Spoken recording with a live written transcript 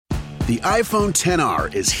The iPhone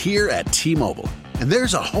XR is here at T-Mobile, and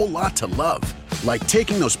there's a whole lot to love. Like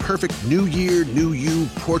taking those perfect New Year, New You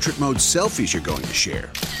portrait mode selfies you're going to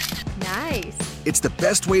share. Nice. It's the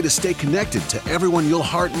best way to stay connected to everyone you'll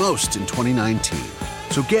heart most in 2019.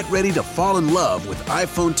 So get ready to fall in love with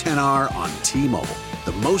iPhone XR on T-Mobile,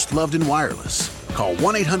 the most loved in wireless. Call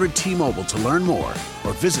 1-800-T-Mobile to learn more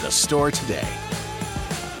or visit a store today.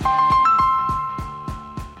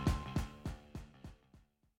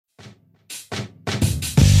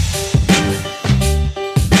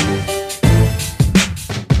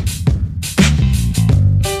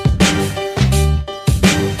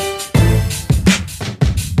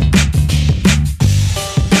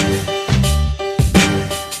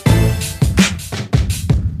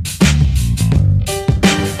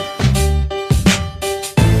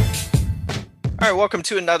 Welcome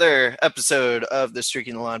to another episode of the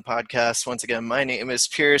Streaking the Lawn podcast. Once again, my name is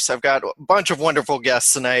Pierce. I've got a bunch of wonderful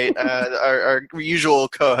guests tonight. Our usual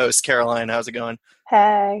co-host, Caroline. How's it going?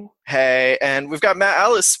 Hey. Hey. And we've got Matt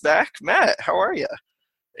Ellis back. Matt, how are you?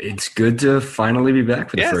 It's good to finally be back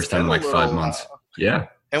for the first time in like 5 months. Yeah.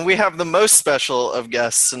 And we have the most special of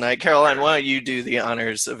guests tonight. Caroline, why don't you do the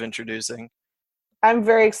honors of introducing? I'm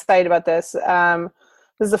very excited about this.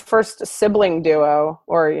 This is the first sibling duo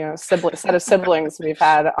or, set of siblings we've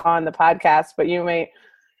had on the podcast, but you may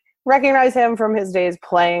recognize him from his days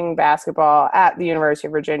playing basketball at the University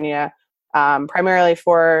of Virginia, primarily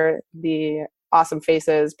for the awesome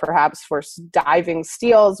faces, perhaps for diving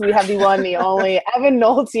steals. We have the one, the only, Evan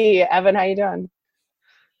Nolte. Evan, how you doing?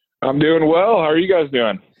 I'm doing well. How are you guys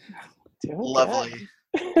doing? Lovely.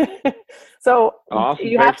 So awesome.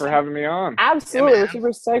 Thanks for having me on. Absolutely. Yeah,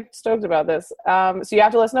 we're super stoked about this. So you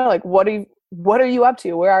have to let us know, like, what are you up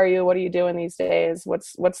to? Where are you? What are you doing these days?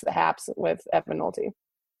 What's the haps with Evan Nolte?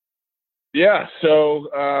 Yeah. So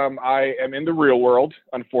I am in the real world,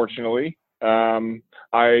 unfortunately. I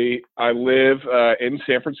live in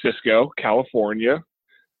San Francisco, California.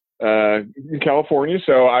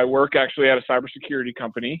 So I work actually at a cybersecurity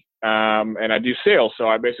company, and I do sales. So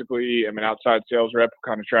I basically am an outside sales rep,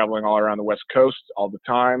 kind of traveling all around the West Coast all the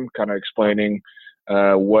time, kind of explaining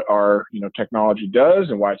what our technology does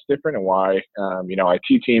and why it's different and why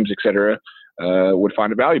IT teams, et cetera, would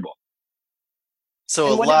find it valuable.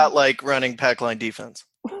 So a lot like running pack line defense.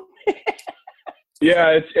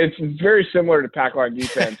 Yeah, it's very similar to pack line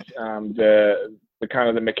defense. The kind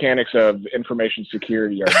of the mechanics of information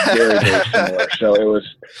security are very, very similar. So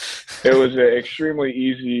it was an extremely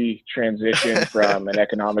easy transition from an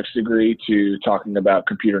economics degree to talking about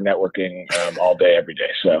computer networking all day, every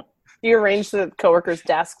day. So you arrange the coworkers'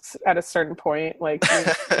 desks at a certain point, like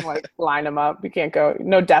you like line them up. You can't go,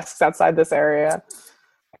 no desks outside this area.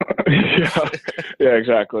 Yeah,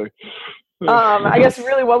 exactly. I guess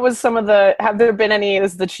really what was have there been any,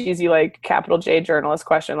 this is the cheesy like capital J journalist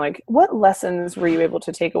question, like what lessons were you able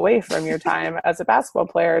to take away from your time as a basketball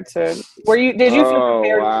player did you feel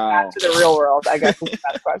prepared to go back to the real world, I guess is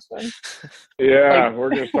that question. Yeah, we're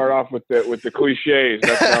going to start off with the cliches.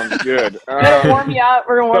 That sounds good. We're going to warm you up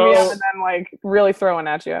and then like really throwing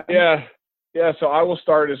at you. Yeah, so I will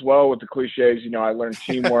start as well with the cliches. I learned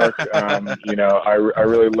teamwork. I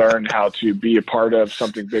really learned how to be a part of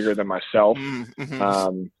something bigger than myself,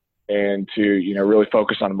 and to really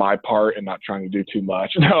focus on my part and not trying to do too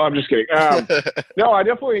much. No, I'm just kidding. No, I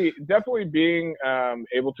definitely being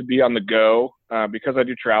able to be on the go because I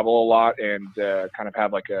do travel a lot and kind of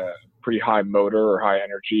have like a pretty high motor or high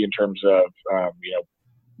energy in terms of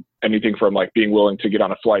anything from like being willing to get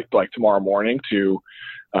on a flight like tomorrow morning to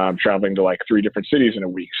traveling to like 3 different cities in a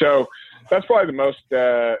week. So that's probably the most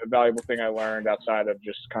valuable thing I learned outside of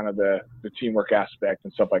just kind of the teamwork aspect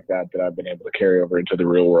and stuff like that I've been able to carry over into the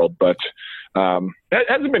real world. But that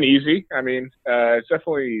hasn't been easy. I mean, it's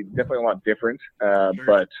definitely a lot different. Sure.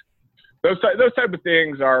 But those type of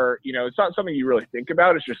things are, it's not something you really think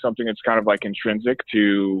about. It's just something that's kind of like intrinsic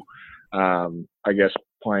to, I guess,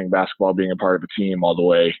 playing basketball, being a part of a team all the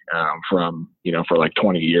way from, for like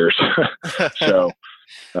 20 years. So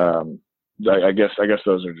I guess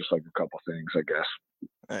those are just like a couple things, I guess.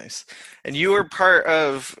 Nice. And you were part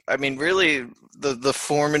of, really the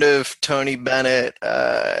formative Tony Bennett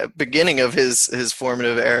beginning of his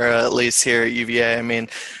formative era, at least here at UVA.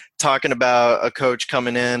 Talking about a coach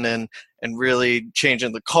coming in and really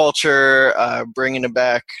changing the culture, bringing it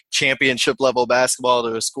back championship level basketball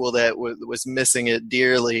to a school that was missing it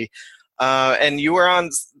dearly. And you were on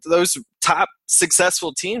those top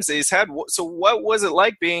successful teams that he's had. So what was it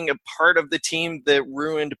like being a part of the team that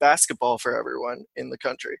ruined basketball for everyone in the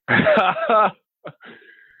country?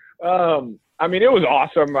 I mean, it was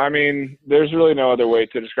awesome. I mean, there's really no other way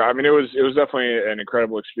to describe. I mean, it was definitely an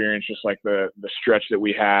incredible experience, just like the stretch that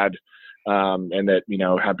we had, and that, you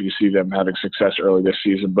know, happy to see them having success early this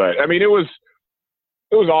season. But I mean, it was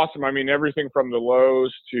awesome. I mean, everything from the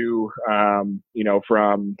lows to, you know,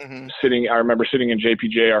 from sitting. I remember sitting in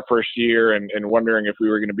JPJ our first year and wondering if we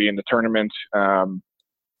were going to be in the tournament.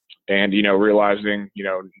 And, you know, realizing, you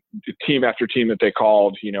know, team after team that they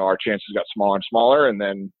called, you know, our chances got smaller and smaller, and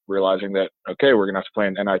then realizing that, okay, we're going to have to play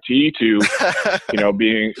an NIT to, you know,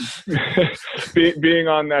 being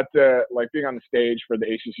on that, like being on the stage for the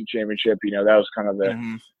ACC championship, you know, that was kind of the,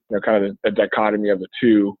 you know, kind of the dichotomy of the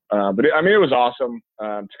two. But I mean, it was awesome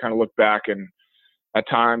to kind of look back, and at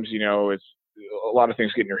times, you know, it's a lot of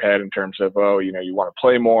things get in your head in terms of, oh, you know, you want to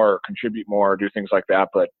play more or contribute more or do things like that.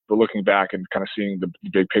 But looking back and kind of seeing the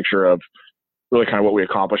big picture of really kind of what we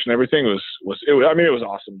accomplished and everything was I mean, it was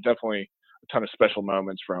awesome. Definitely a ton of special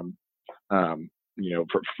moments from, you know,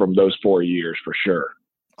 from those 4 years for sure.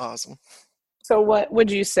 Awesome. So what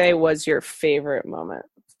would you say was your favorite moment?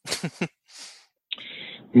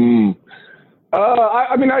 I mean,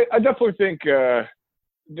 I definitely think,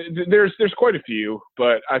 there's quite a few,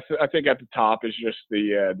 but I think at the top is just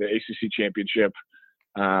the ACC championship.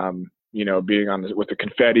 You know, being on with the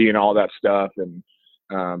confetti and all that stuff, and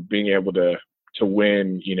being able to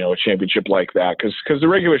win, you know, a championship like that, because the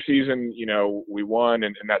regular season, you know, we won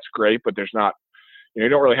and that's great, but there's not, you know, you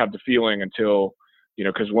don't really have the feeling until, you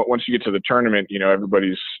know, because once you get to the tournament, you know,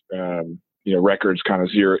 everybody's you know, records kind of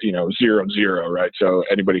 0-0, right? So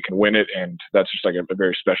anybody can win it, and that's just like a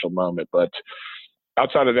very special moment. But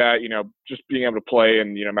outside of that, you know, just being able to play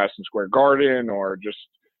in, you know, Madison Square Garden, or just,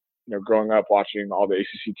 you know, growing up watching all the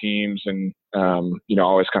ACC teams, and, you know,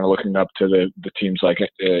 always kind of looking up to the teams like,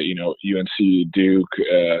 you know, UNC, Duke,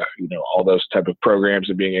 you know, all those type of programs,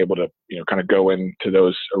 and being able to, you know, kind of go into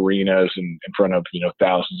those arenas and in front of, you know,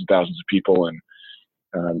 thousands and thousands of people, and,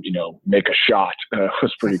 you know, make a shot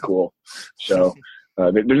was pretty cool. So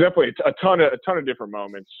there's definitely a ton of different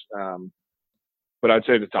moments. But I'd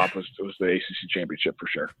say the top was the ACC championship for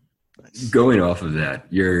sure. Going off of that,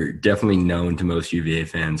 you're definitely known to most UVA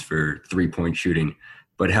fans for 3-point shooting,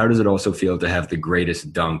 but how does it also feel to have the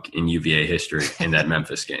greatest dunk in UVA history in that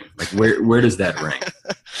Memphis game? Like, where does that rank?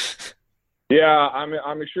 Yeah,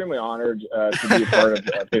 I'm extremely honored to be a part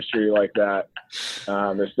of history like that.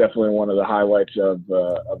 It's definitely one of the highlights of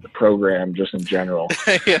the program, just in general.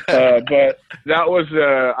 Yeah. But that was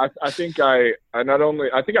I think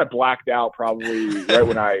I blacked out probably right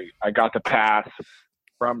when I got the pass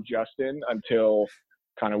from Justin until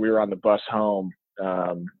kind of we were on the bus home.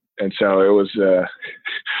 And so it was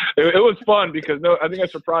it was fun because I think I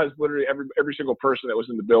surprised literally every single person that was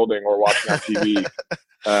in the building or watching on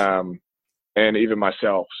TV. And even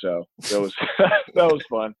myself. So that was that was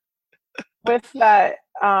fun. With that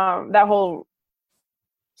that whole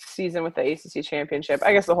season with the ACC championship,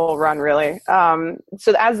 I guess the whole run really.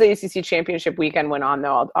 So as the ACC championship weekend went on,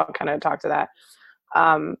 though, I'll kind of talk to that.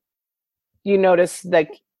 You notice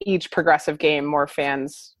like each progressive game, more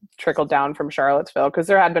fans trickled down from Charlottesville, because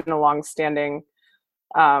there had been a long-standing.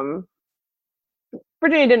 Virginia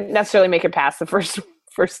didn't necessarily make it past the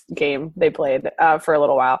first game they played for a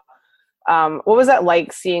little while. What was that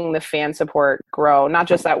like, seeing the fan support grow, not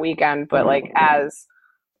just that weekend, but like as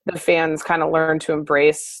the fans kind of learn to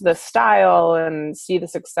embrace the style and see the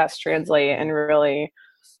success translate and really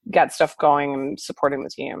get stuff going and supporting the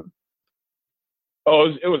team?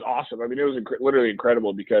 Oh, it was awesome. I mean, it was literally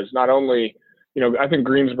incredible, because not only, you know, I think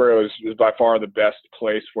Greensboro is by far the best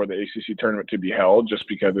place for the ACC tournament to be held, just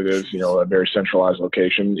because it is, you know, a very centralized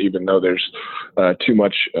location, even though there's too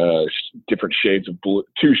much different shades of blue,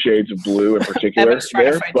 2 shades of blue in particular. Evan's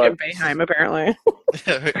trying to find Jim Boeheim, apparently.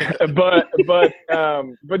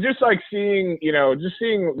 but just like seeing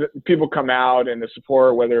people come out and the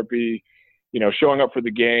support, whether it be, you know, showing up for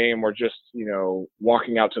the game or just, you know,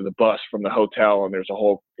 walking out to the bus from the hotel and there's a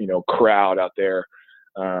whole, you know, crowd out there.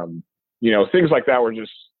 You know, things like that were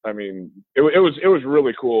just, I mean, it was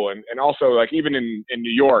really cool. And also, like, even in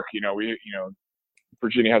New York, you know,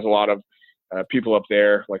 Virginia has a lot of people up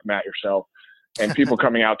there, like Matt, yourself, and people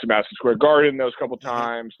coming out to Madison Square Garden those couple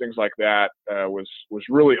times, things like that, was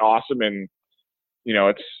really awesome. And, you know,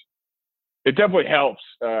 it definitely helps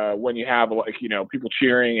when you have, like, you know, people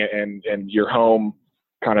cheering and your home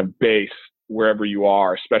kind of base wherever you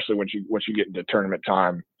are, especially once you get into tournament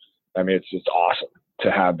time. I mean, it's just awesome to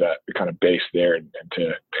have that kind of base there and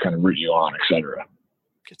to kind of root you on, et cetera.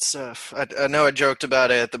 Good stuff. I know I joked about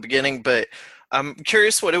it at the beginning, but I'm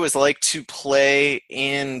curious what it was like to play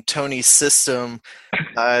in Tony's system.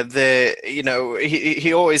 You know,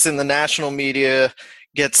 he always in the national media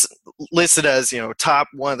gets listed as,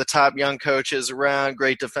 one of the top young coaches around,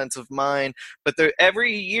 great defensive mind. But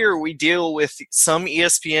every year we deal with some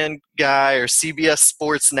ESPN guy or CBS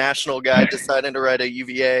Sports national guy deciding to write a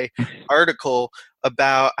UVA article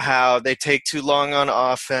about how they take too long on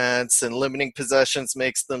offense and limiting possessions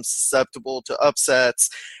makes them susceptible to upsets.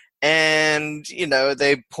 And,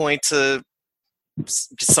 they point to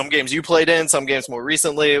some games you played in, some games more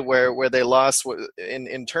recently where they lost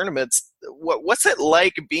in tournaments. What's it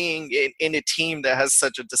like being in a team that has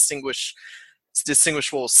such a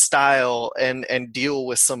distinguishable style and deal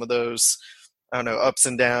with some of those, I don't know, ups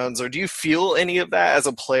and downs? Or do you feel any of that as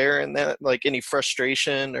a player in that, like any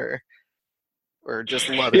frustration or just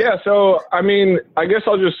love it? Yeah. So, I mean, I guess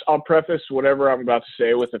I'll preface whatever I'm about to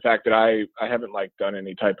say with the fact that I haven't done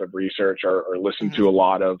any type of research or listened to a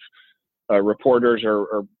lot of reporters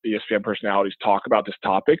or ESPN personalities talk about this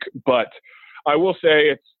topic, but I will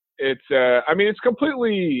say it's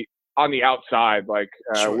completely on the outside.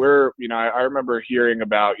 Sure. I remember hearing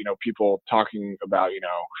about, people talking about,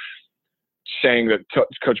 saying that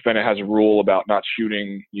Coach Bennett has a rule about not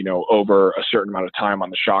shooting, over a certain amount of time on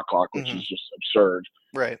the shot clock, which is just absurd.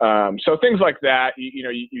 Right. So things like that,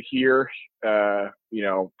 you hear,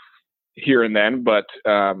 here and then, but,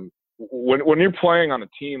 when you're playing on a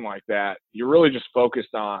team like that, you're really just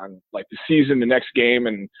focused on the season, the next game,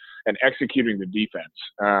 and executing the defense.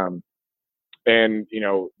 And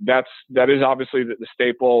that is obviously the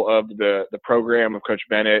staple of the program of Coach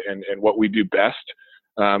Bennett and what we do best.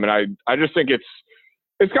 And I just think it's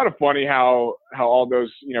kind of funny how all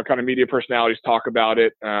those kind of media personalities talk about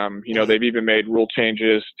it. They've even made rule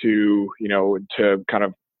changes to kind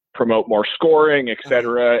of promote more scoring, et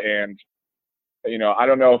cetera. And I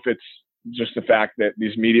don't know if it's just the fact that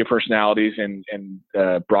these media personalities and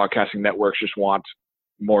broadcasting networks just want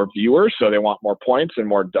more viewers, so they want more points and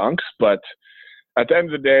more dunks. But at the end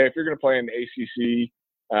of the day, if you're going to play in the ACC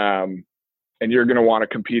and you're going to want to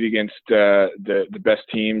compete against the best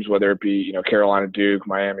teams, whether it be Carolina, Duke,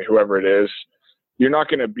 Miami, whoever it is, you're not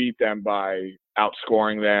going to beat them by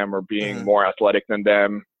outscoring them or being more athletic than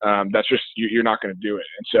them. That's just you're not going to do it.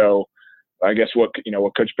 And so I guess what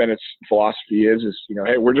Coach Bennett's philosophy is,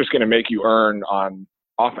 hey, we're just going to make you earn on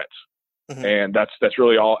offense. And that's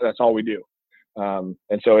really all, that's all we do. And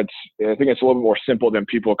so I think it's a little bit more simple than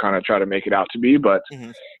people kind of try to make it out to be, but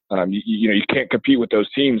you can't compete with those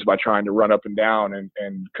teams by trying to run up and down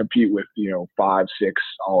and compete with, 5, 6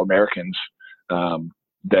 All-Americans,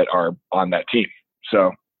 that are on that team. So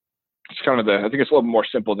it's kind of I think it's a little more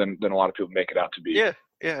simple than a lot of people make it out to be. Yeah.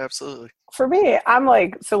 Yeah, absolutely. For me, I'm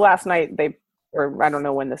so last night I don't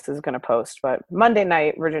know when this is going to post, but Monday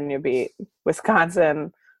night, Virginia beat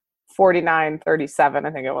Wisconsin 49-37,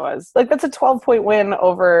 I think it was. That's a 12-point win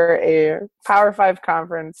over a Power 5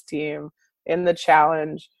 conference team in the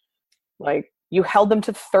challenge. You held them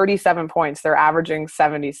to 37 points. They're averaging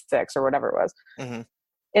 76 or whatever it was.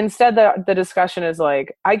 Instead, the discussion is I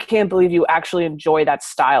can't believe you actually enjoy that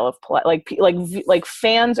style of play. Like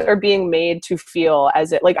fans are being made to feel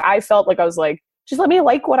as it. I felt I was just let me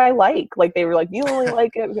like what I like. They were you only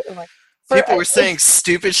like it. People were saying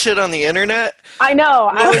stupid shit on the internet. I know.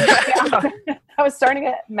 I was starting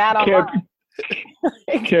to get mad online.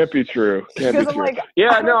 Can't be true. Can't be true.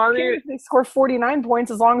 They score 49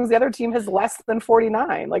 points as long as the other team has less than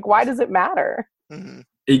 49. Why does it matter?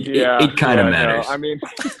 It kind of matters. No, I mean,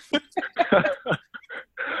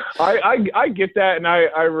 I get that, and I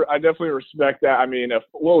definitely respect that. I mean,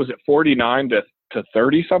 what was it, 49 to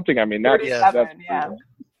 30 something? I mean, that's yeah.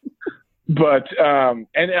 But and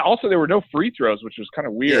also there were no free throws, which was kind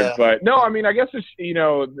of weird. Yeah. But no, I mean, I guess it's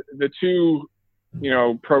the two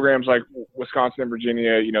programs like Wisconsin and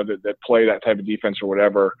Virginia, that play that type of defense or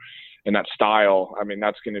whatever, and that style. I mean,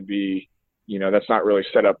 that's going to be. That's not really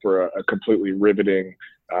set up for a completely riveting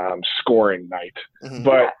scoring night.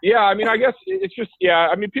 But yeah, I mean, I guess it's just,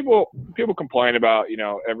 I mean, people complain about,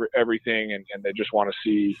 everything and they just want to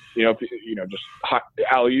see, just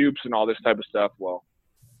alley-oops and all this type of stuff. Well,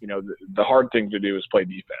 the hard thing to do is play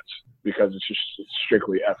defense because it's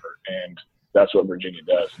strictly effort. And that's what Virginia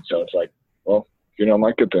does. And so it's well, if you don't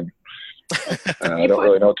like it, then I don't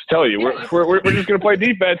really know what to tell you. We're just going to play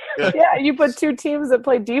defense. Yeah, you put two teams that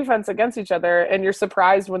play defense against each other, and you're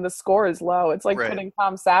surprised when the score is low. It's like putting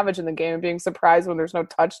Tom Savage in the game and being surprised when there's no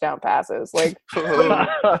touchdown passes.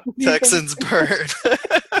 Texans bird.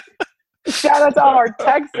 Shout out to all our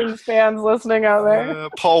Texans fans listening out there.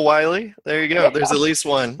 Paul Wiley. There you go. There's at least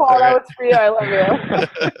one. Paul, that was for you. I love you.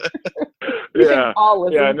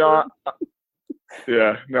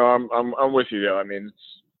 I'm with you though. I mean,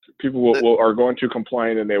 people are going to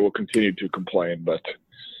complain and they will continue to complain, but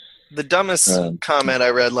The dumbest comment I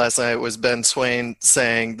read last night was Ben Swain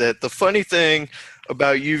saying that the funny thing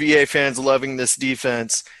about UVA fans loving this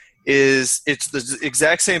defense is it's the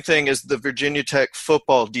exact same thing as the Virginia Tech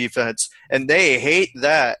football defense, and they hate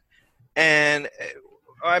that. And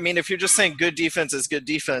I mean, if you're just saying good defense is good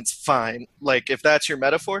defense, fine. Like, if that's your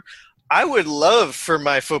metaphor, I would love for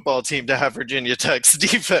my football team to have Virginia Tech's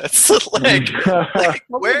defense.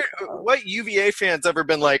 What UVA fans ever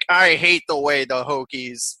been like, I hate the way the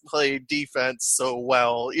Hokies play defense so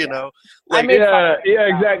well, you know? Like, yeah,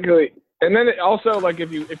 exactly. And then also, like,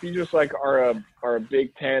 if you just like are a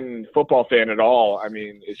Big Ten football fan at all, I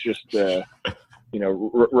mean, it's just you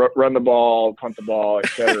know, run the ball, punt the ball,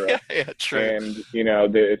 etc. Yeah, true. And you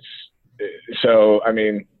know, it's so. I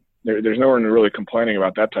mean, there's no one really complaining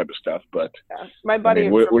about that type of stuff. But my buddy, I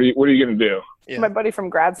mean, what are you going to do? Yeah. My buddy from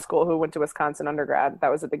grad school who went to Wisconsin undergrad,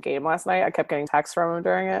 that was at the game last night. I kept getting texts from him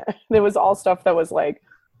during it. There was all stuff that was like,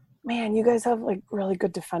 man, you guys have like really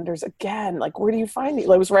good defenders again. Like, where do you find these?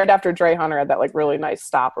 Like, it was right after Dre Hunter had that like really nice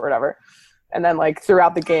stop or whatever. And then like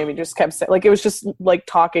throughout the game, he just kept saying, like, it was just like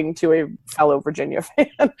talking to a fellow Virginia fan,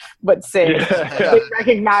 but saying they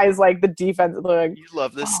recognize like the defense. Like, you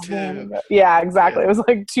love this too. Man. Yeah, exactly. Yeah. It was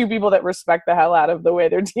like two people that respect the hell out of the way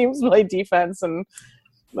their teams play defense and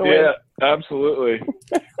the way. Yeah, absolutely.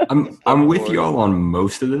 I'm with you all on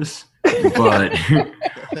most of this.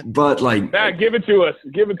 But like, give it to us.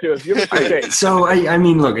 Give us so I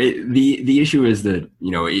mean, look, the issue is that, you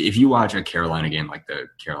know, if you watch a Carolina game like the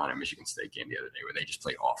Carolina-Michigan State game the other day where they just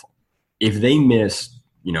play awful, if they miss,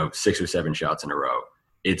 you know, 6 or 7 shots in a row,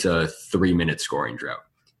 it's a 3-minute scoring drought.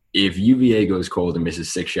 If UVA goes cold and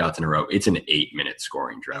misses 6 shots in a row, it's an 8-minute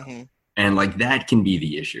scoring drought. Mm-hmm. And like, that can be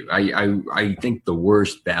the issue. I think the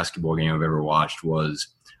worst basketball game I've ever watched was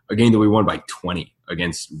a game that we won by 20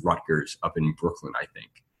 against Rutgers up in Brooklyn, I think.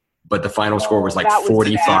 But the final score was like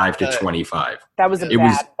 45 to 25. That was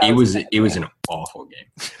it was an awful game.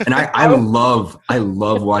 And I love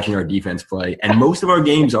watching our defense play. And most of our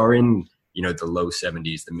games are in, you know, the low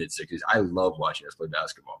 70s, the mid 60s. I love watching us play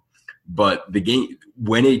basketball. But the game,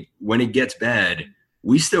 when it gets bad,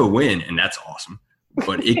 we still win, and that's awesome.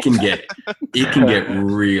 But it can get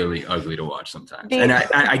really ugly to watch sometimes. And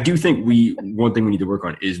I do think one thing we need to work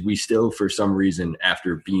on is we still, for some reason,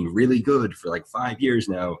 after being really good for like 5 years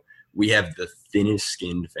now, we have the thinnest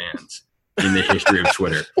skinned fans in the history of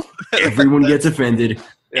Twitter. Everyone gets offended.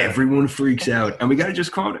 Everyone freaks out. And we got to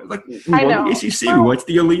just call it like, we won the ACC. Well, what's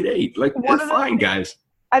the Elite Eight? Like, that's fine, guys.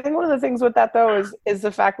 I think one of the things with that, though, is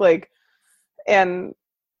the fact, like, and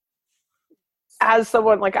as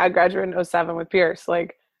someone, like, I graduated in 2007 with Pierce,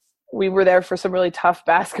 like, we were there for some really tough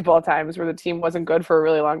basketball times where the team wasn't good for a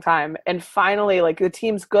really long time. And finally, like, the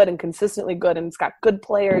team's good and consistently good, and it's got good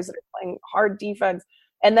players that are playing hard defense.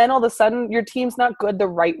 And then all of a sudden, your team's not good the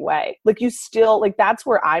right way. Like, you still, like, that's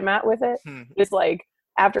where I'm at with it. It's like,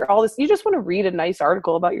 after all this, you just want to read a nice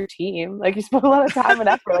article about your team. Like, you spend a lot of time and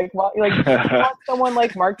effort. Like, well, like, you want someone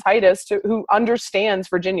like Mark Titus who understands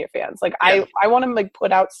Virginia fans. Like, I want to like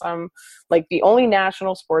put out some, like, the only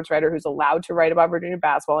national sports writer who's allowed to write about Virginia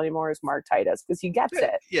basketball anymore is Mark Titus, because he gets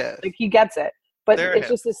it. Yeah, like, he gets it. But it's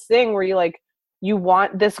just this thing where you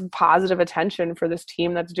want this positive attention for this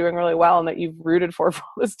team that's doing really well and that you've rooted for all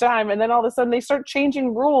this time. And then all of a sudden they start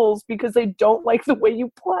changing rules because they don't like the way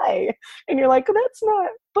you play. And you're like, that's not,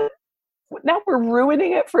 but now we're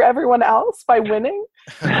ruining it for everyone else by winning.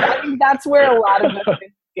 I think that's where a lot of the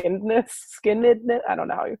skinnedness, I don't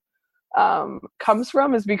know how you, comes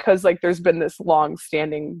from, is because like there's been this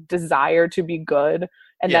long-standing desire to be good,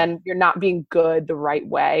 and then you're not being good the right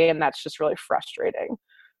way, and that's just really frustrating.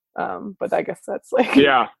 But I guess that's like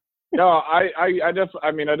no, I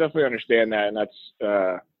definitely understand that, and that's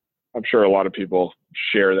I'm sure a lot of people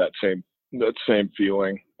share that same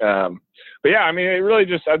feeling. But yeah, I mean, it really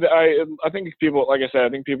just I think people, like I said, I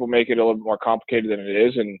think people make it a little bit more complicated than it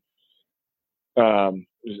is, and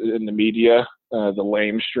in the media, the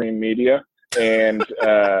lamestream media, and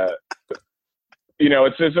you know,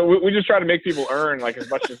 it's we just try to make people earn like as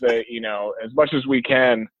much as we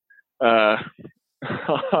can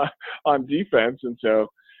on defense, and so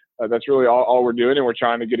that's really all we're doing, and we're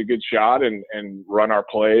trying to get a good shot and run our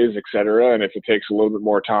plays, etc. And if it takes a little bit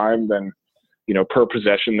more time than, you know, per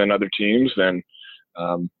possession than other teams, then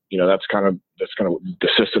you know, that's kind of the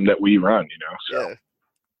system that we run, you know. So. Yeah.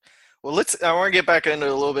 Well, I want to get back into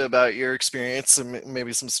a little bit about your experience and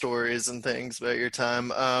maybe some stories and things about your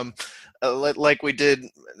time. Like we did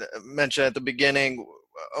mention at the beginning,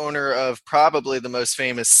 owner of probably the most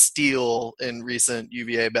famous steal in recent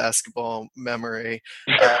UVA basketball memory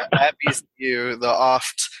at BCU, the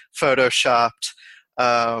oft photoshopped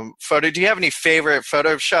photo. Do you have any favorite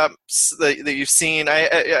Photoshops that you've seen?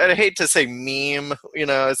 I hate to say meme,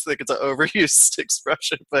 I think it's an overused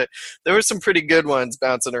expression, but there were some pretty good ones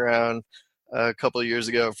bouncing around a couple of years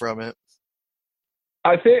ago from it.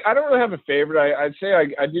 I think I don't really have a favorite. I'd say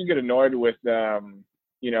I do get annoyed with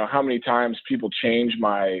how many times people change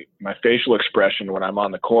my facial expression when I'm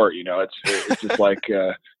on the court. It's just like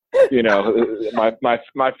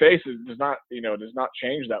my face does not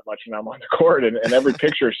change that much when I'm on the court, and every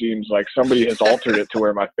picture seems like somebody has altered it to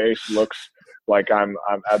where my face looks like I'm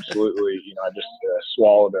absolutely I just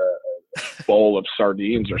swallowed a bowl of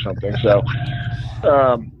sardines or something. So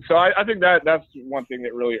I think that's one thing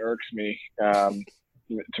that really irks me.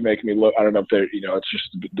 To make me look, I don't know if they're, it's just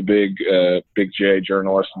the big J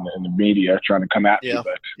journalists and the media trying to come at me,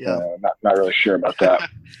 but not really sure about that.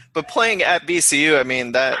 But playing at BCU, I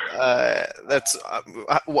mean, that's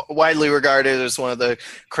widely regarded as one of the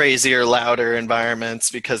crazier, louder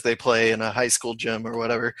environments because they play in a high school gym or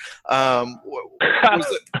whatever.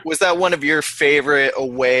 Was that one of your favorite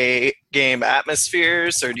away game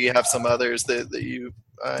atmospheres, or do you have some others that you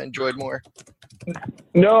enjoyed more?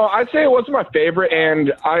 No, I'd say it wasn't my favorite,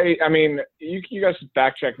 and I mean, you guys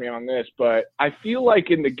fact check me on this, but I feel like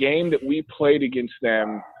in the game that we played against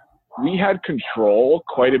them, we had control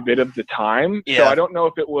quite a bit of the time. Yeah. So I don't know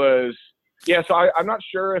if it was, so I'm not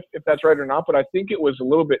sure if that's right or not, but I think it was a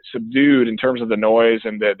little bit subdued in terms of the noise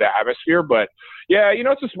and the atmosphere. But yeah,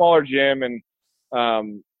 it's a smaller gym, and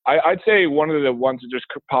I'd say one of the ones that just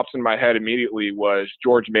pops in my head immediately was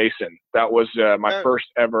George Mason. That was my first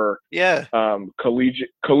ever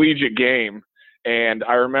collegiate game. And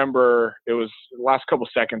I remember it was the last couple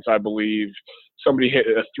seconds, I believe, somebody hit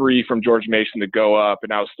a three from George Mason to go up,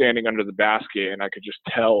 and I was standing under the basket, and I could just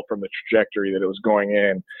tell from the trajectory that it was going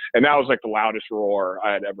in. And that was like the loudest roar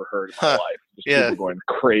I had ever heard in my life. Just people going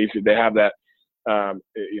crazy. They have that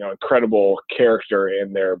incredible character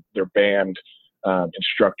in their band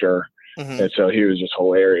instructor, and so he was just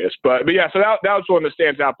hilarious. But yeah, so that was one that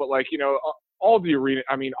stands out. But all the arena,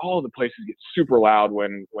 I mean, all of the places get super loud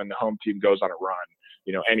when the home team goes on a run.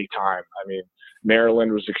 Anytime. I mean,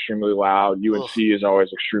 Maryland was extremely loud. UNC is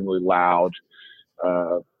always extremely loud.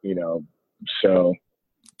 So.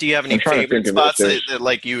 Do you have any favorite spots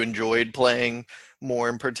that you enjoyed playing more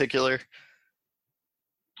in particular?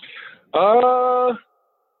 I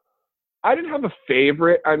didn't have a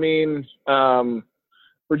favorite. I mean,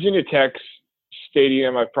 Virginia Tech's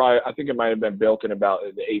stadium, I think it might have been built in about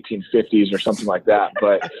the 1850s or something like that.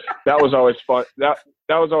 But that was always fun. That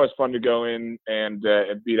was always fun to go in and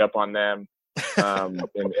beat up on them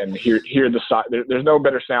and hear the there's no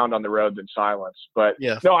better sound on the road than silence. But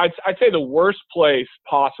no, I'd say the worst place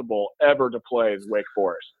possible ever to play is Wake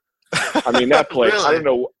Forest. I mean, that place.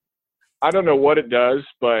 Really? I don't know what it does,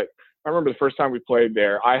 but I remember the first time we played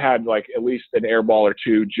there, I had at least an air ball or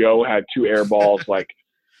two. Joe had two air balls.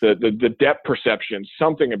 The depth perception,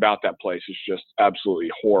 something about that place is just absolutely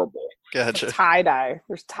horrible. Gotcha. Tie-dye.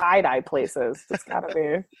 There's tie-dye places. It's got to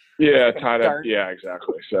be. Yeah, tie-dye. Yeah,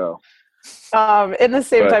 exactly. So. In the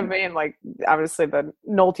same time vein, obviously the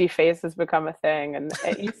Nolte face has become a thing, and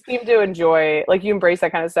you seem to enjoy, you embrace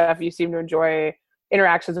that kind of stuff. You seem to enjoy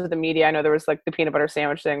interactions with the media. I know there was the peanut butter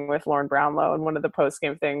sandwich thing with Lauren Brownlow and one of the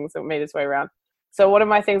post-game things that made its way around. So one of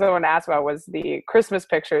my things I wanted to ask about was the Christmas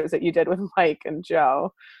pictures that you did with Mike and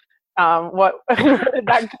Joe. Where did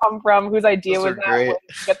that come from? Whose idea was that? Where did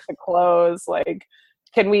you get the clothes?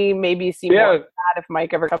 Can we maybe see more of that if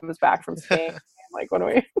Mike ever comes back from Spain? What do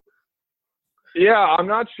we? Yeah, I'm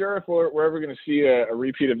not sure if we're ever going to see a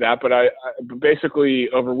repeat of that, but but basically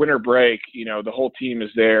over winter break, the whole team is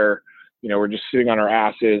there. We're just sitting on our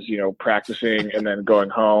asses, practicing and then going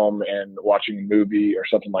home and watching a movie or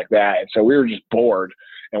something like that. And so we were just bored.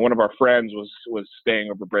 And one of our friends was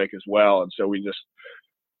staying over break as well. And so we just,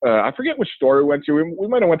 I forget which store we went to. We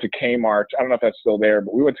might have went to Kmart. I don't know if that's still there,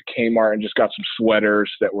 but we went to Kmart and just got some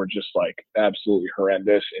sweaters that were just absolutely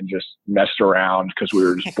horrendous and just messed around because we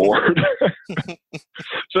were just bored.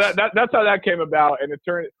 So that's how that came about. And it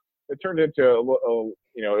turned into, it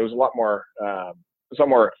was a lot more, somewhat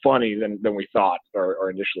more funny than we thought or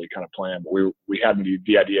initially kind of planned. But we had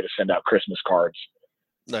the idea to send out Christmas cards.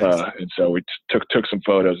 Nice. And so we took some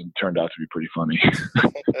photos and it turned out to be pretty funny.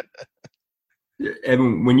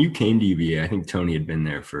 Evan, when you came to UVA, I think Tony had been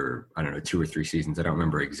there for, 2 or 3 seasons. I don't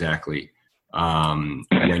remember exactly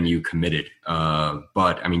when you committed.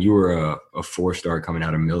 But, you were a 4-star coming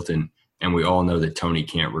out of Milton, and we all know that Tony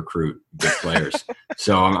can't recruit good players.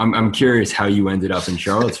 So I'm curious how you ended up in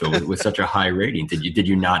Charlottesville with such a high rating. Did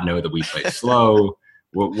you not know that we played slow?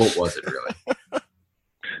 What was it really?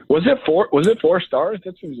 Was it 4 stars?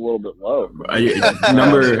 That seems a little bit low.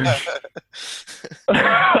 Number.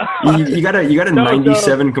 you got a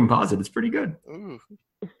 97 composite. It's pretty good. Ooh.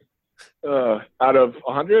 Out of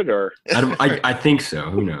 100 or? I think so.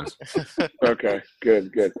 Who knows? Okay,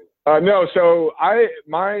 good. No, so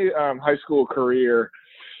my high school career,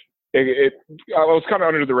 I was kind of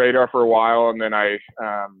under the radar for a while, and then I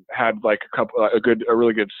had like a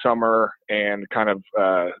really good summer, and kind of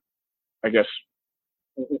I guess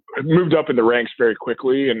moved up in the ranks very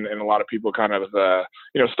quickly, and a lot of people kind of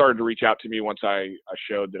started to reach out to me once I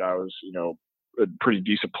showed that I was a pretty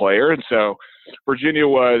decent player. And so Virginia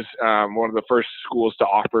was one of the first schools to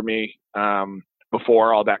offer me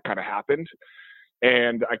before all that kind of happened.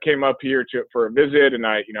 And I came up here for a visit, and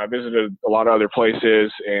I visited a lot of other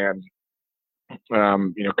places, and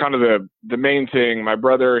kind of the main thing, my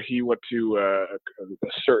brother, he went to a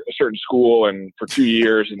certain school and for 2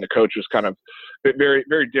 years, and the coach was kind of very,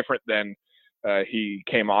 very different than he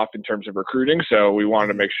came off in terms of recruiting. So we wanted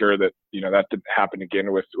to make sure that, that didn't happen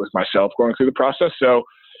again with myself going through the process. So,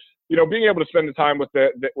 being able to spend the time with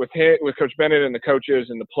Coach Bennett and the coaches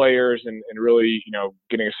and the players, and really,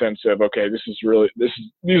 getting a sense of, okay, these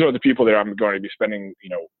are the people that I'm going to be spending,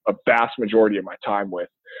 a vast majority of my time with.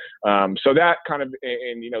 So that kind of,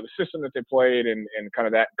 and the system that they played, and kind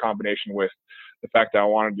of that combination with the fact that I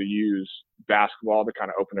wanted to use basketball to kind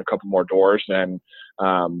of open a couple more doors, and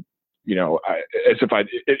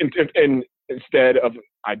instead of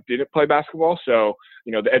I didn't play basketball. So,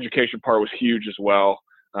 the education part was huge as well.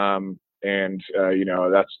 That's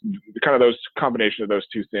kind of those combination of those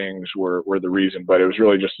two things were the reason, but it was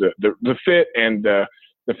really just the fit, and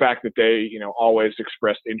the fact that they, always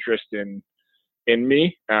expressed interest in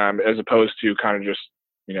me, as opposed to kind of just,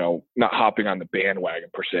 not hopping on the bandwagon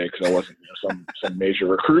per se, because I wasn't, some major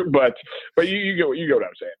recruit, but you get what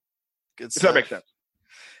I'm saying. Good Does stuff. that make sense?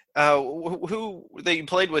 Who that you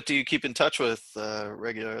played with do you keep in touch with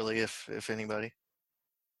regularly, if anybody?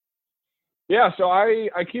 Yeah, so I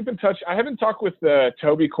keep in touch. I haven't talked with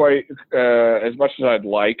Toby quite as much as I'd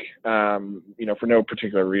like, for no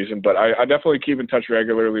particular reason, but I definitely keep in touch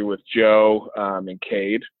regularly with Joe and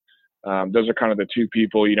Cade. Those are kind of the two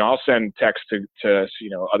people. I'll send texts to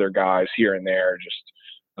other guys here and there, just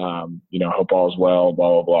hope all is well,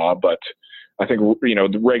 blah blah blah. But I think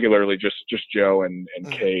regularly just Joe and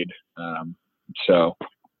Cade. So,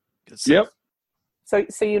 yep. So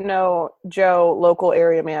Joe, local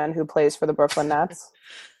area man who plays for the Brooklyn Nets.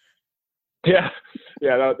 Yeah,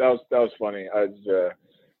 that was funny. I was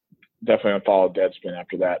definitely unfollowed Deadspin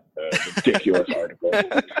after that ridiculous article.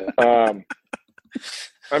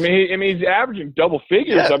 He's averaging double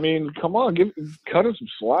figures. Yeah. Come on, cut him some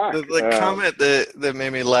slack. The comment that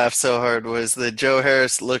made me laugh so hard was that Joe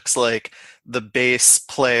Harris looks like the base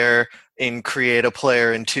player in Create a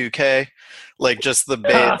Player in 2K. Like just the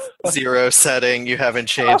base 0 setting, you haven't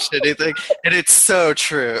changed anything, and it's so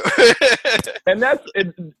true. and that's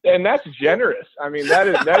generous.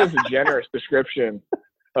 That is a generous description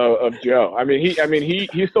of Joe. He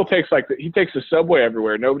still takes the subway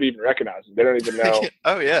everywhere. Nobody even recognizes him. They don't even know.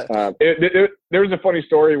 Oh yeah. There was a funny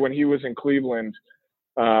story when he was in Cleveland.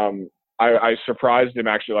 I surprised him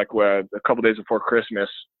actually, a couple days before Christmas,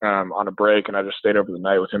 on a break, and I just stayed over the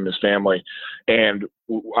night with him and his family. And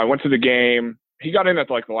I went to the game. He got in at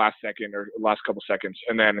the last second or last couple seconds,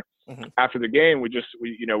 and then after the game, we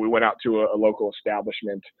went out to a local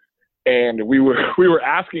establishment, and we were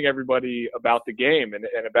asking everybody about the game and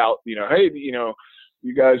about hey, did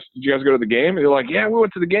you guys go to the game? And they're like, yeah, we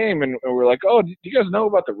went to the game. And we're like, oh, do you guys know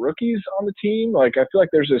about the rookies on the team? I feel like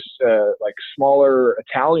there's this smaller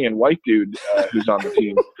Italian white dude who's on the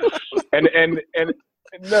team. and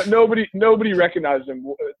nobody recognized him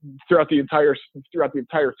throughout the entire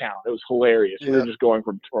town. It was hilarious. Yeah. We were just going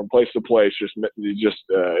from place to place. It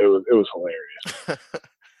was hilarious.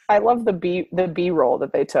 I love the B-roll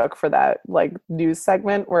that they took for that news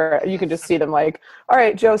segment, where you can just see them all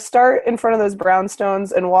right, Joe, start in front of those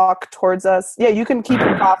brownstones and walk towards us. Yeah, you can keep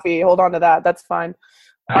your coffee. Hold on to that. That's fine.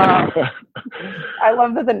 I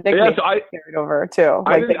love that the nickname carried over too.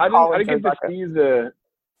 I didn't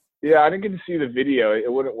get to see the video.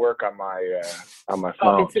 It wouldn't work on my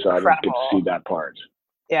phone, so I didn't get to see that part.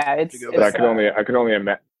 Yeah, but I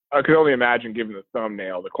could only imagine, given the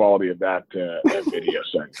thumbnail, the quality of that video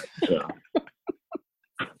segment. So.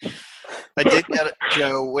 I did get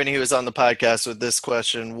Joe when he was on the podcast with this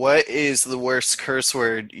question. What is the worst curse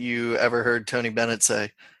word you ever heard Tony Bennett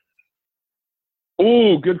say?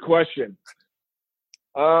 Ooh, good question.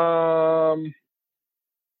 Probably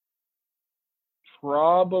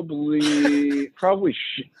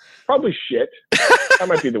shit. That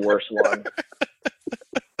might be the worst one.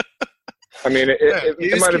 I mean,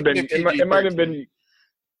 it might have been it might have been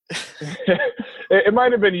it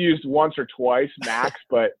might have been used once or twice max,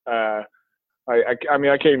 but I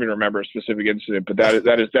mean I can't even remember a specific incident, but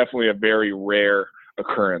that is definitely a very rare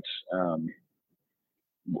occurrence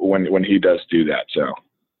when he does do that. So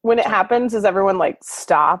when it happens, does everyone like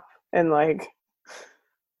stop and like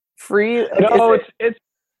freeze?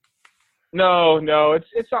 No,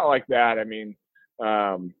 it's not like that. I mean,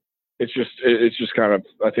 it's just kind of,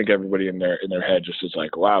 I think everybody in their head just is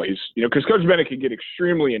like, wow, he's, because Coach Bennett can get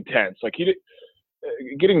extremely intense. Like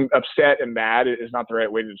getting upset and mad is not the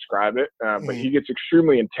right way to describe it. But he gets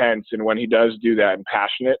extremely intense. And when he does do that and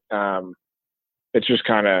passionate, it's just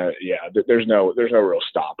kind of, there's no real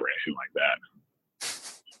stop or anything like that.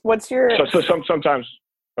 What's your, so sometimes,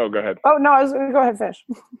 oh, go ahead. Oh no, I was going to go ahead and finish.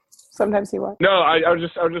 Sometimes he won't. No, I was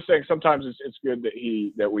just saying. Sometimes it's good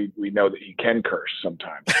that we know that he can curse.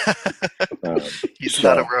 Sometimes he's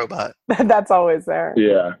not a robot. That's always there.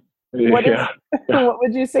 Yeah. What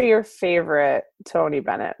would you say your favorite Tony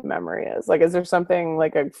Bennett memory is? Like, is there something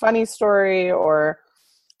like a funny story, or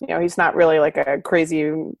he's not really like a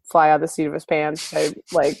crazy fly out of the seat of his pants type,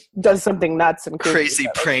 like does something nuts and crazy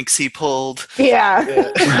pranks he pulled. Yeah.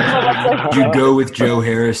 You go with Joe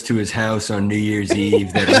Harris to his house on New Year's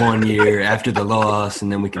Eve that one year after the loss,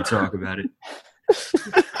 and then we can talk about it.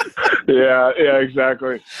 Yeah,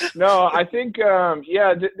 exactly. No, I think,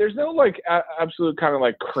 there's no like absolute kind of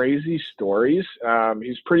like crazy stories.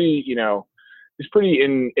 He's pretty, he's pretty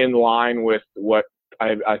in line with what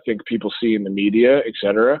I think people see in the media, et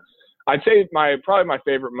cetera. I'd say probably my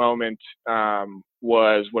favorite moment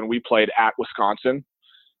was when we played at Wisconsin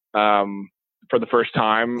for the first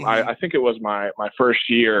time. Mm-hmm. I think it was my first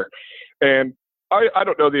year, and I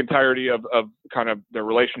don't know the entirety of kind of the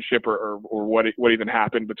relationship or what even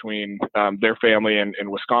happened between their family and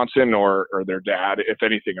Wisconsin or their dad, if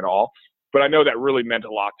anything at all. But I know that really meant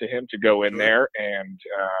a lot to him to go in there and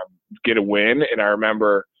get a win. And I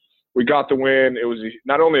remember we got the win. It was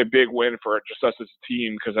not only a big win for just us as a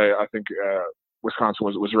team, because I think Wisconsin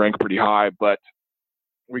was ranked pretty high, but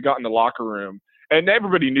we got in the locker room and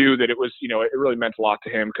everybody knew that it was, it really meant a lot to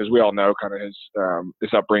him, because we all know kind of his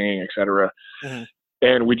upbringing, et cetera. Mm-hmm.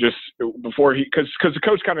 And we just, before because the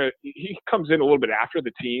coach he comes in a little bit after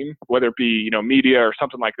the team, whether it be, media or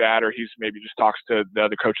something like that, or he's maybe just talks to the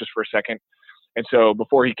other coaches for a second. And so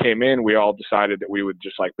before he came in, we all decided that we would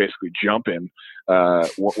just like basically jump him.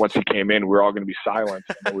 Once he came in, we were all going to be silent,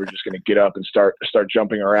 and we were just going to get up and start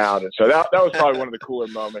jumping around. And so that was probably one of the cooler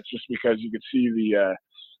moments, just because you could see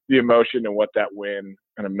the emotion and what that win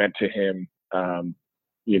kind of meant to him.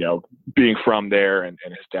 Being from there and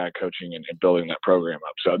his dad coaching and building that program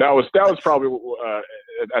up. So that was probably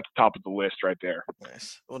at the top of the list right there.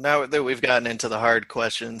 Nice. Well, now that we've gotten into the hard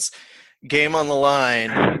questions, game on the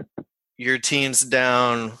line. Your team's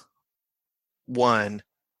down 1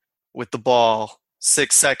 with the ball,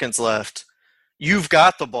 6 seconds left. You've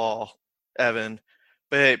got the ball, Evan,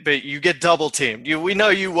 but you get double teamed. We know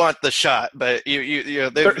you want the shot, but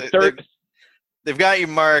they've got you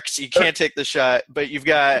marked. You can't take the shot, but you've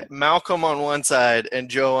got Malcolm on one side and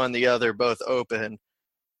Joe on the other, both open.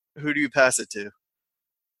 Who do you pass it to?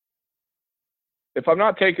 If I'm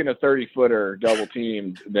not taking a 30-footer double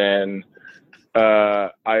teamed, then I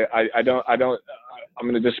don't. I'm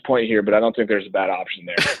going to disappoint here, but I don't think there's a bad option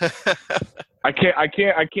there. I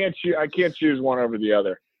can't choose one over the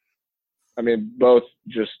other. I mean, both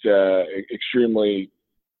just extremely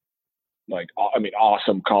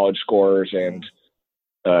awesome college scorers and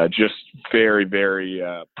just very, very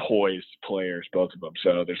poised players, both of them.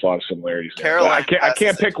 So there's a lot of similarities there. I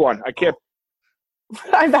can't pick one. I can't.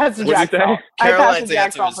 I passed to Jack Salt. Caroline's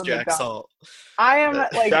answer was Jack Salt. I am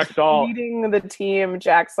leading the team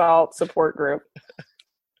Jack Salt support group.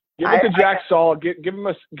 Give it to Jack Salt. Give him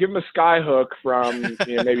a sky hook from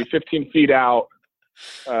maybe 15 feet out.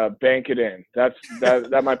 Bank it in.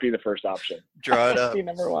 That might be the first option. Draw it up.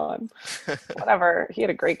 Number 1. Whatever. He had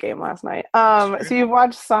a great game last night. So you've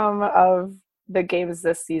watched some of the games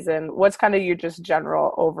this season. What's kind of your just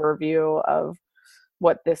general overview of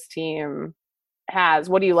what this team has?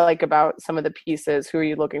 What do you like about some of the pieces? Who are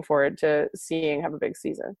you looking forward to seeing have a big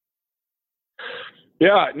season?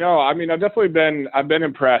 Yeah, no, I mean, I've been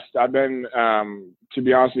impressed. I've been, to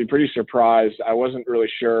be honest with you, pretty surprised. I wasn't really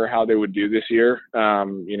sure how they would do this year.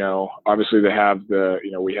 Obviously they have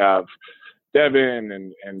we have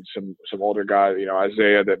Devin and some older guys,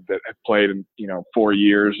 Isaiah that have played in, 4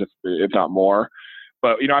 years, if not more.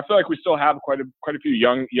 But, I feel like we still have quite a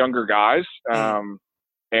few younger guys.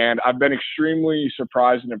 And I've been extremely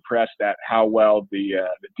surprised and impressed at how well the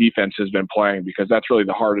defense has been playing, because that's really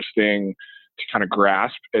the hardest thing kind of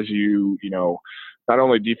grasp as you know, not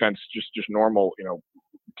only defense, just normal, you know,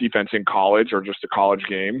 defense in college or just a college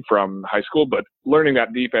game from high school, but learning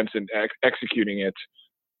that defense and executing it.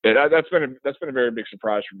 That's been a very big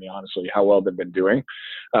surprise for me, honestly, how well they've been doing.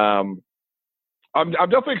 I'm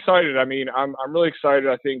definitely excited. I mean, I'm really excited.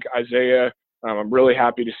 I think Isaiah, I'm really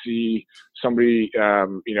happy to see somebody,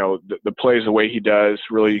 you know, that plays the way he does,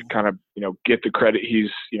 really kind of, you know, get the credit he's,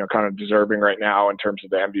 you know, kind of deserving right now in terms of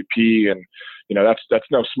the MVP. And, you know, that's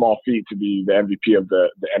no small feat to be the MVP of the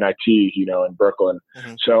NIT, you know, in Brooklyn.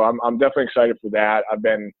 Mm-hmm. So I'm definitely excited for that. I've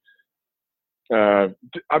been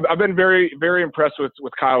very, very impressed with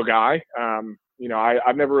Kyle Guy. You know,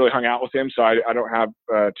 I've never really hung out with him, so I don't have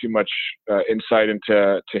too much insight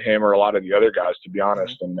into him or a lot of the other guys, to be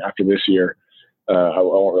honest. Mm-hmm. And after this year, I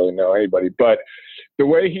won't really know anybody. But the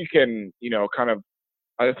way he can, you know, kind of,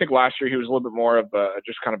 I think last year he was a little bit more of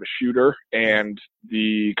just kind of a shooter, and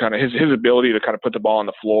the kind of his ability to kind of put the ball on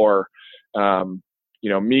the floor. You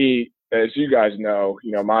know, me, as you guys know,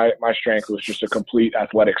 you know, my strength was just a complete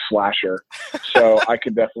athletic slasher. So I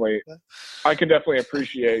could definitely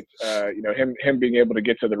appreciate, you know, him being able to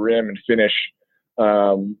get to the rim and finish.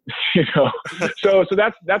 You know, so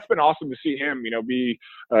that's been awesome to see him, you know, be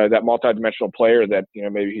that multidimensional player that, you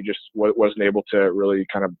know, maybe he just wasn't able to really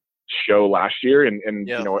kind of show last year, and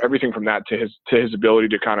yeah. You know, everything from that to his ability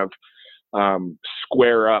to kind of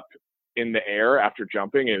square up in the air after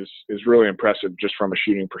jumping is really impressive just from a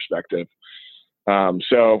shooting perspective.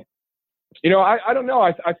 So, you know, I don't know.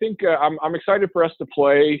 I think I'm excited for us to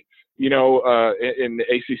play, you know, in the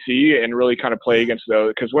ACC and really kind of play against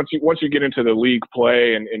those, because once you get into the league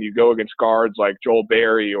play and you go against guards like Joel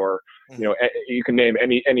Berry or, you know, you can name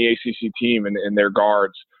any ACC team and their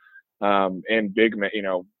guards, and big, you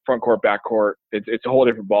know, front court, back court, it's a whole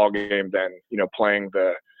different ball game than, you know, playing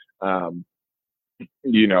the,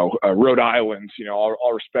 you know, Rhode Island, you know,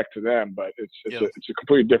 all respect to them, but it's a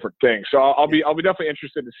completely different thing. So I'll be definitely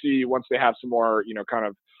interested to see once they have some more, you know, kind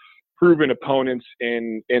of proven opponents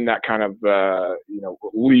in that kind of, you know,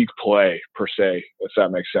 league play per se, if that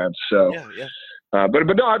makes sense. So,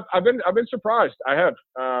 but no, I've been surprised. I have,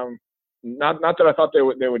 not that I thought they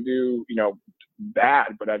would do, you know,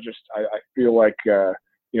 bad, but I feel like,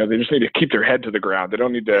 you know, they just need to keep their head to the ground. They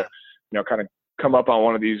don't need to, you know, kind of come up on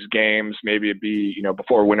one of these games. Maybe it'd be, you know,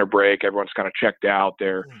 before winter break, everyone's kind of checked out.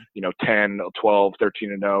 They're, you know, 10, 12,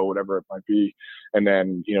 13-0, whatever it might be. And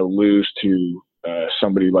then, you know, lose to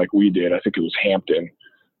somebody like we did. I think it was Hampton,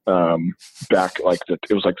 back like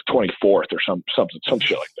it was like the 24th or some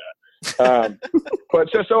shit like that. But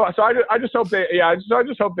so I just hope I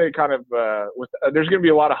just hope they kind of, there's going to be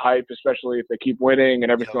a lot of hype, especially if they keep winning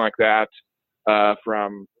and everything like that,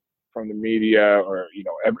 from the media or, you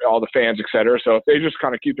know, all the fans, et cetera. So if they just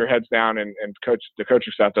kind of keep their heads down and the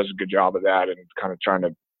coaching staff does a good job of that and kind of trying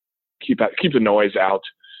to keep the noise out,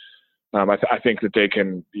 I think that they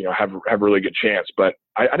can, you know, have a really good chance. But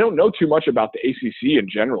I don't know too much about the ACC in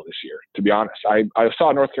general this year, to be honest. I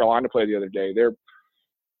saw North Carolina play the other day. They're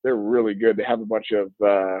really good. They have a bunch of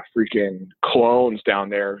freaking clones down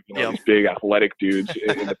there, you know, these big athletic dudes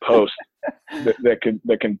in the post that can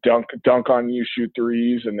dunk on you, shoot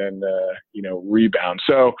threes, and then you know, rebound.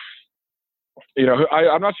 So, you know,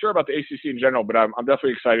 I'm not sure about the ACC in general, but I'm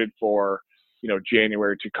definitely excited for, you know,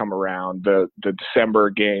 January to come around. The December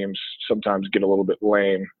games sometimes get a little bit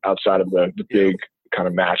lame outside of the big kind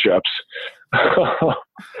of matchups.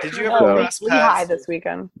 Did you ever cross Lehigh this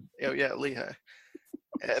weekend? Oh yeah, Lehigh.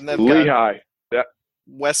 And then Lehigh,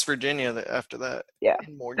 West Virginia after that. Yeah,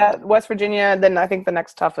 West Virginia. Then I think the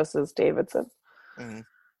next toughest is Davidson. Mm-hmm.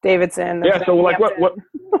 Davidson. Yeah. So like what?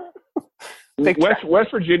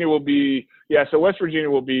 West Virginia will be. Yeah. So West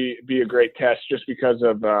Virginia will be a great test just because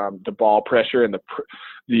of the ball pressure and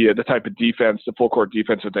the type of defense, the full court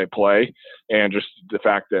defense that they play, and just the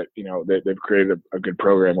fact that, you know, they've created a good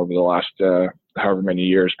program over the last however many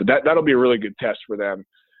years. But that'll be a really good test for them.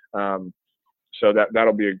 So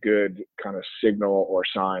that'll be a good kind of signal or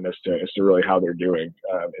sign as to really how they're doing,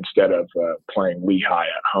 instead of playing Lehigh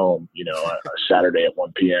at home, you know, a Saturday at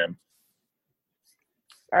 1 p.m.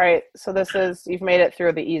 All right. So you've made it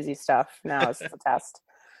through the easy stuff. Now it's the test.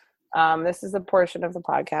 This is a portion of the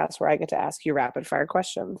podcast where I get to ask you rapid fire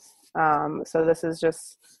questions. So this is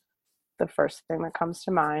just the first thing that comes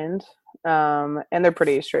to mind. And they're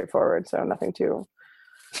pretty straightforward, so nothing too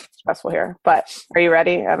stressful here. But are you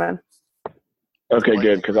ready, Evan? Okay,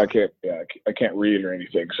 good, because I can't read or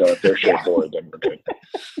anything. So if they're straightforward, then we're good.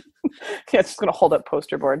 Yeah, it's just gonna hold up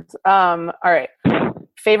poster boards. All right.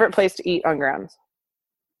 Favorite place to eat on grounds?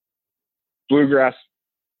 Bluegrass.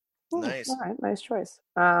 Nice. All right, nice choice.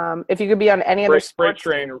 If you could be on any other freight sports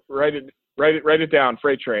train right Write it down.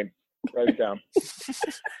 Freight train. Write it down.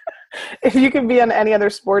 If you could be on any other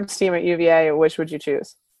sports team at UVA, which would you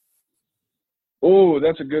choose? Oh,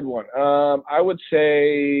 that's a good one. I would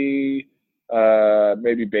say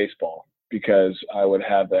maybe baseball, because I would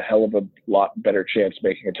have a hell of a lot better chance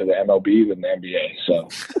making it to the MLB than the NBA. So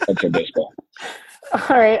I'd say baseball.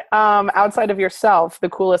 All right. Outside of yourself, the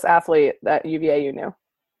coolest athlete at UVA you knew?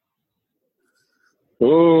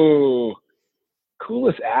 Ooh,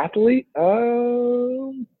 coolest athlete?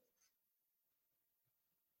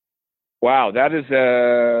 Wow, that is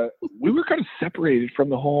we were kind of separated from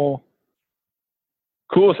the whole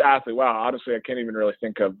coolest athlete. Wow, honestly, I can't even really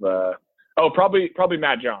think of. Probably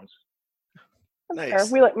Matt Jones.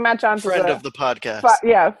 Nice. We like Matt Jones, Friend of the podcast.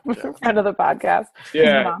 Friend of the podcast.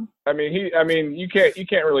 Yeah, I mean you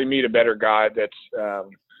can't really meet a better guy that's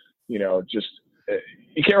you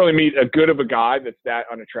can't really meet a good of a guy that's that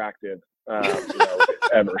unattractive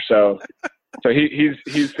ever. So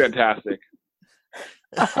he's fantastic.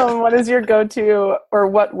 What is your go-to, or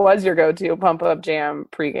what was your go-to Pump Up Jam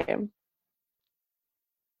pregame?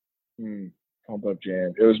 Pump Up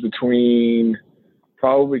Jam. It was between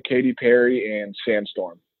probably Katy Perry and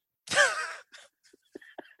Sandstorm.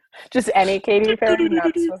 Just any Katy Perry?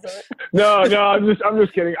 No, I'm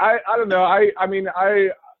just kidding. I don't know. I mean I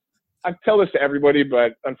tell this to everybody,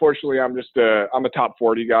 but unfortunately I'm a top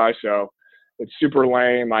 40 guy, so it's super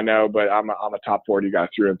lame, I know, but I'm a top 40 guy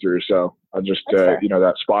through and through. So I just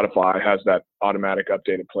that Spotify has that automatic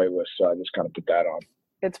updated playlist, so I just kind of put that on.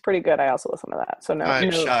 It's pretty good. I also listen to that. So no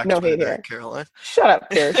hate here. Caroline. Shut up,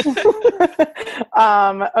 Pierce.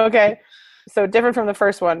 Okay. So different from the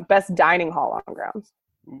first one. Best dining hall on grounds.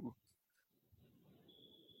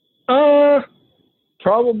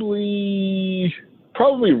 Probably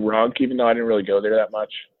Runk, even though I didn't really go there that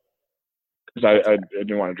much, because I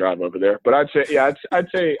didn't want to drive over there. But I'd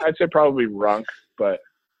say probably Runk, but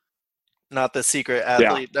not the secret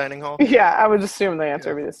athlete dining hall. Yeah, I would assume the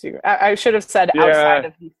answer would be the secret. I should have said outside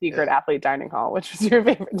of the secret athlete dining hall, which was your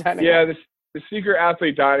favorite dining hall. Yeah, the secret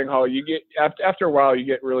athlete dining hall. You get after a while, you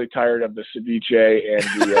get really tired of the ceviche and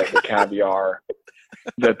the caviar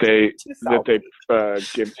that they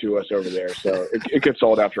give to us over there. So it gets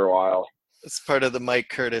old after a while. It's part of the Mike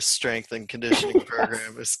Curtis strength and conditioning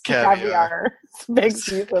program. Is caviar. Big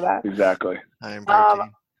piece of that. Exactly. All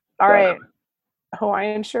right.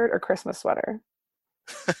 Hawaiian shirt or Christmas sweater?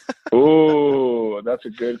 Ooh, that's a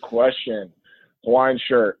good question. Hawaiian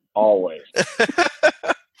shirt, always.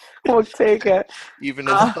 We'll take it. Even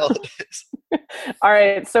in the holidays. All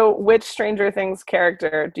right. So which Stranger Things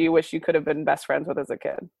character do you wish you could have been best friends with as a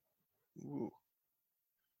kid? Ooh.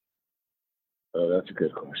 Oh, that's a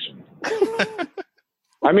good question.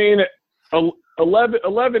 I mean,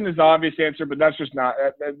 11 is the obvious answer, but that's just not.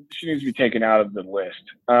 She needs to be taken out of the list.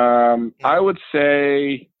 I would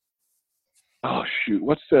say. Oh shoot!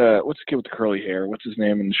 What's the kid with the curly hair? What's his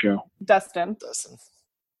name in the show? Dustin,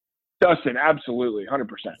 absolutely,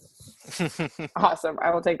 100%. Awesome.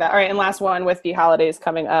 I will take that. All right, and last one, with the holidays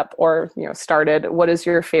coming up or started, what is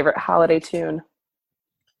your favorite holiday tune?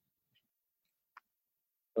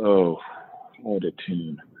 Oh, what a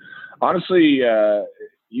tune! Honestly,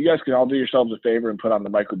 you guys can all do yourselves a favor and put on the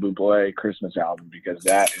Michael Bublé Christmas album, because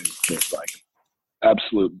that is just like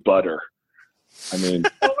absolute butter. I mean,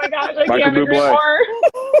 oh my gosh, I Michael can't agree more.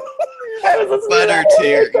 I was listening butter to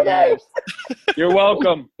your ears. You're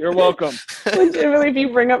welcome. Legitimately, if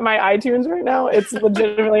you bring up my iTunes right now, it's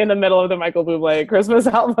legitimately in the middle of the Michael Bublé Christmas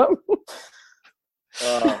album.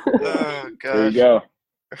 Oh god. There you go.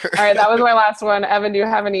 All right, that was my last one. Evan, do you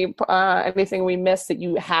have anything we missed that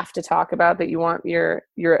you have to talk about that you want your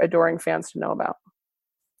adoring fans to know about?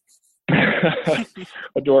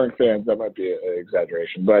 Adoring fans, that might be an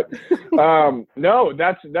exaggeration, but no,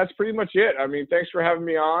 that's pretty much it. I mean, thanks for having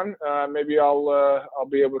me on. Maybe I'll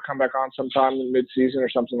be able to come back on sometime in mid-season or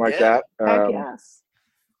something like that. Heck yes.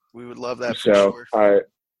 We would love that for sure.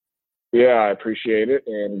 I appreciate it.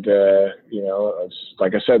 And,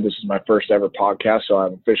 like I said, this is my first ever podcast, so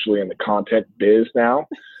I'm officially in the content biz now.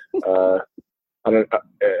 I don't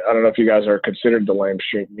know if you guys are considered the Lame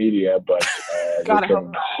Street Media, but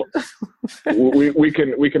we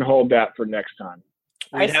can hold that for next time.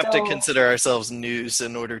 We'd have to consider ourselves news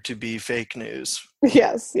in order to be fake news.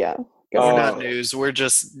 Yes, yeah. We're not news. We're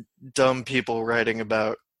just dumb people writing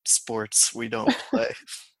about sports we don't play.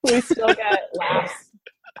 We still get laughs.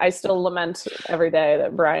 I still lament every day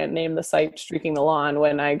that Brian named the site Streaking the Lawn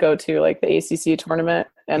when I go to like the ACC tournament.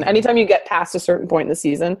 And anytime you get past a certain point in the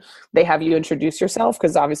season, they have you introduce yourself,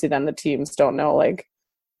 because obviously then the teams don't know, like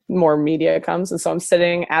more media comes. And so I'm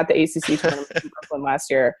sitting at the ACC tournament in Brooklyn last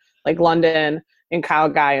year, like London, and Kyle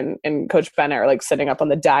Guy and Coach Bennett are like sitting up on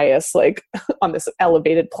the dais, like on this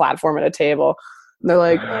elevated platform at a table. And they're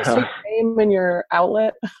like, oh, so your name and your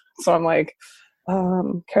outlet. So I'm like,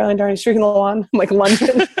 Caroline Darney, Streaking the Lawn. I'm like,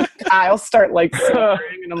 London. I'll start like singing,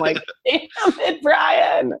 and I'm like, damn it,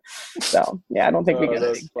 Brian. So yeah, I don't think we get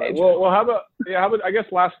a big stage. Well, how about I guess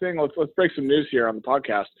last thing, let's break some news here on the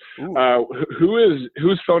podcast.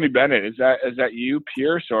 Who's Phony Bennett? Is that you,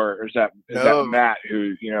 Pierce, or is that Matt,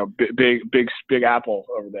 who big Apple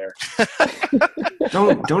over there?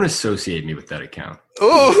 Don't associate me with that account.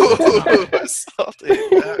 Ooh, salty.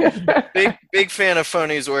 Big fan of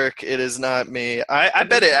Phony's work. It is not me. I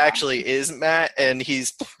bet it actually is Matt, and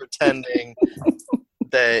he's pretending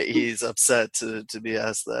that he's upset to be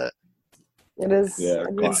asked that. It is. Yeah,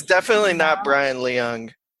 it's definitely not Brian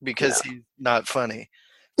Leung because he's not funny.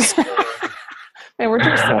 And we're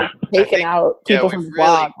just taking out people from the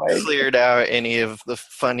blog. Really cleared out any of the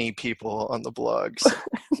funny people on the blogs.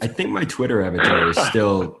 I think my Twitter avatar is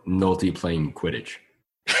still Nolte playing Quidditch.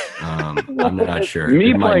 I'm not sure.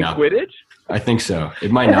 Me playing Quidditch? I think so.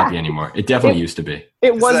 It might not be anymore. It definitely used to be.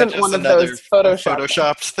 It wasn't one of those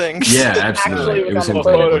photoshopped things. Yeah, absolutely. It was him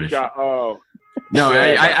playing Quidditch. Oh. No,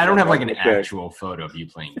 I don't have like an actual photo of you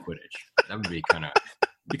playing Quidditch. That would be kind of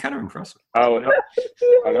impressive. Oh,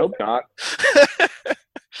 I hope not.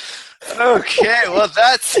 Okay, well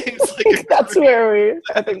that seems like that's where we.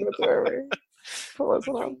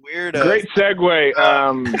 Weirdo. Great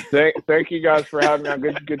segue. Thank you guys for having me on.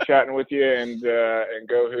 Good chatting with you, and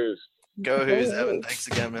go Who's. Go Who's, Evan. Thanks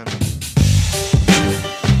again, man.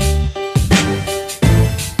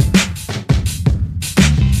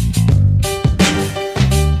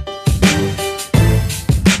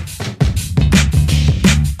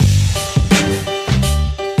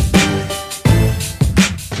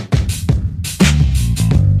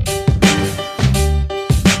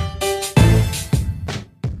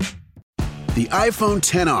 The iPhone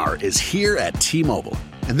XR is here at T-Mobile,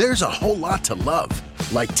 and there's a whole lot to love.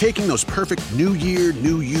 Like taking those perfect New Year,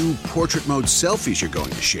 New You portrait mode selfies you're going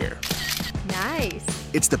to share. Nice.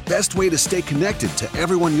 It's the best way to stay connected to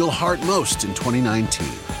everyone you'll heart most in 2019.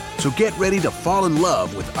 So get ready to fall in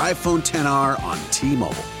love with iPhone XR on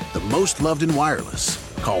T-Mobile, the most loved in wireless.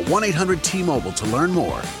 Call 1-800-T-Mobile to learn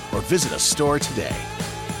more or visit a store today.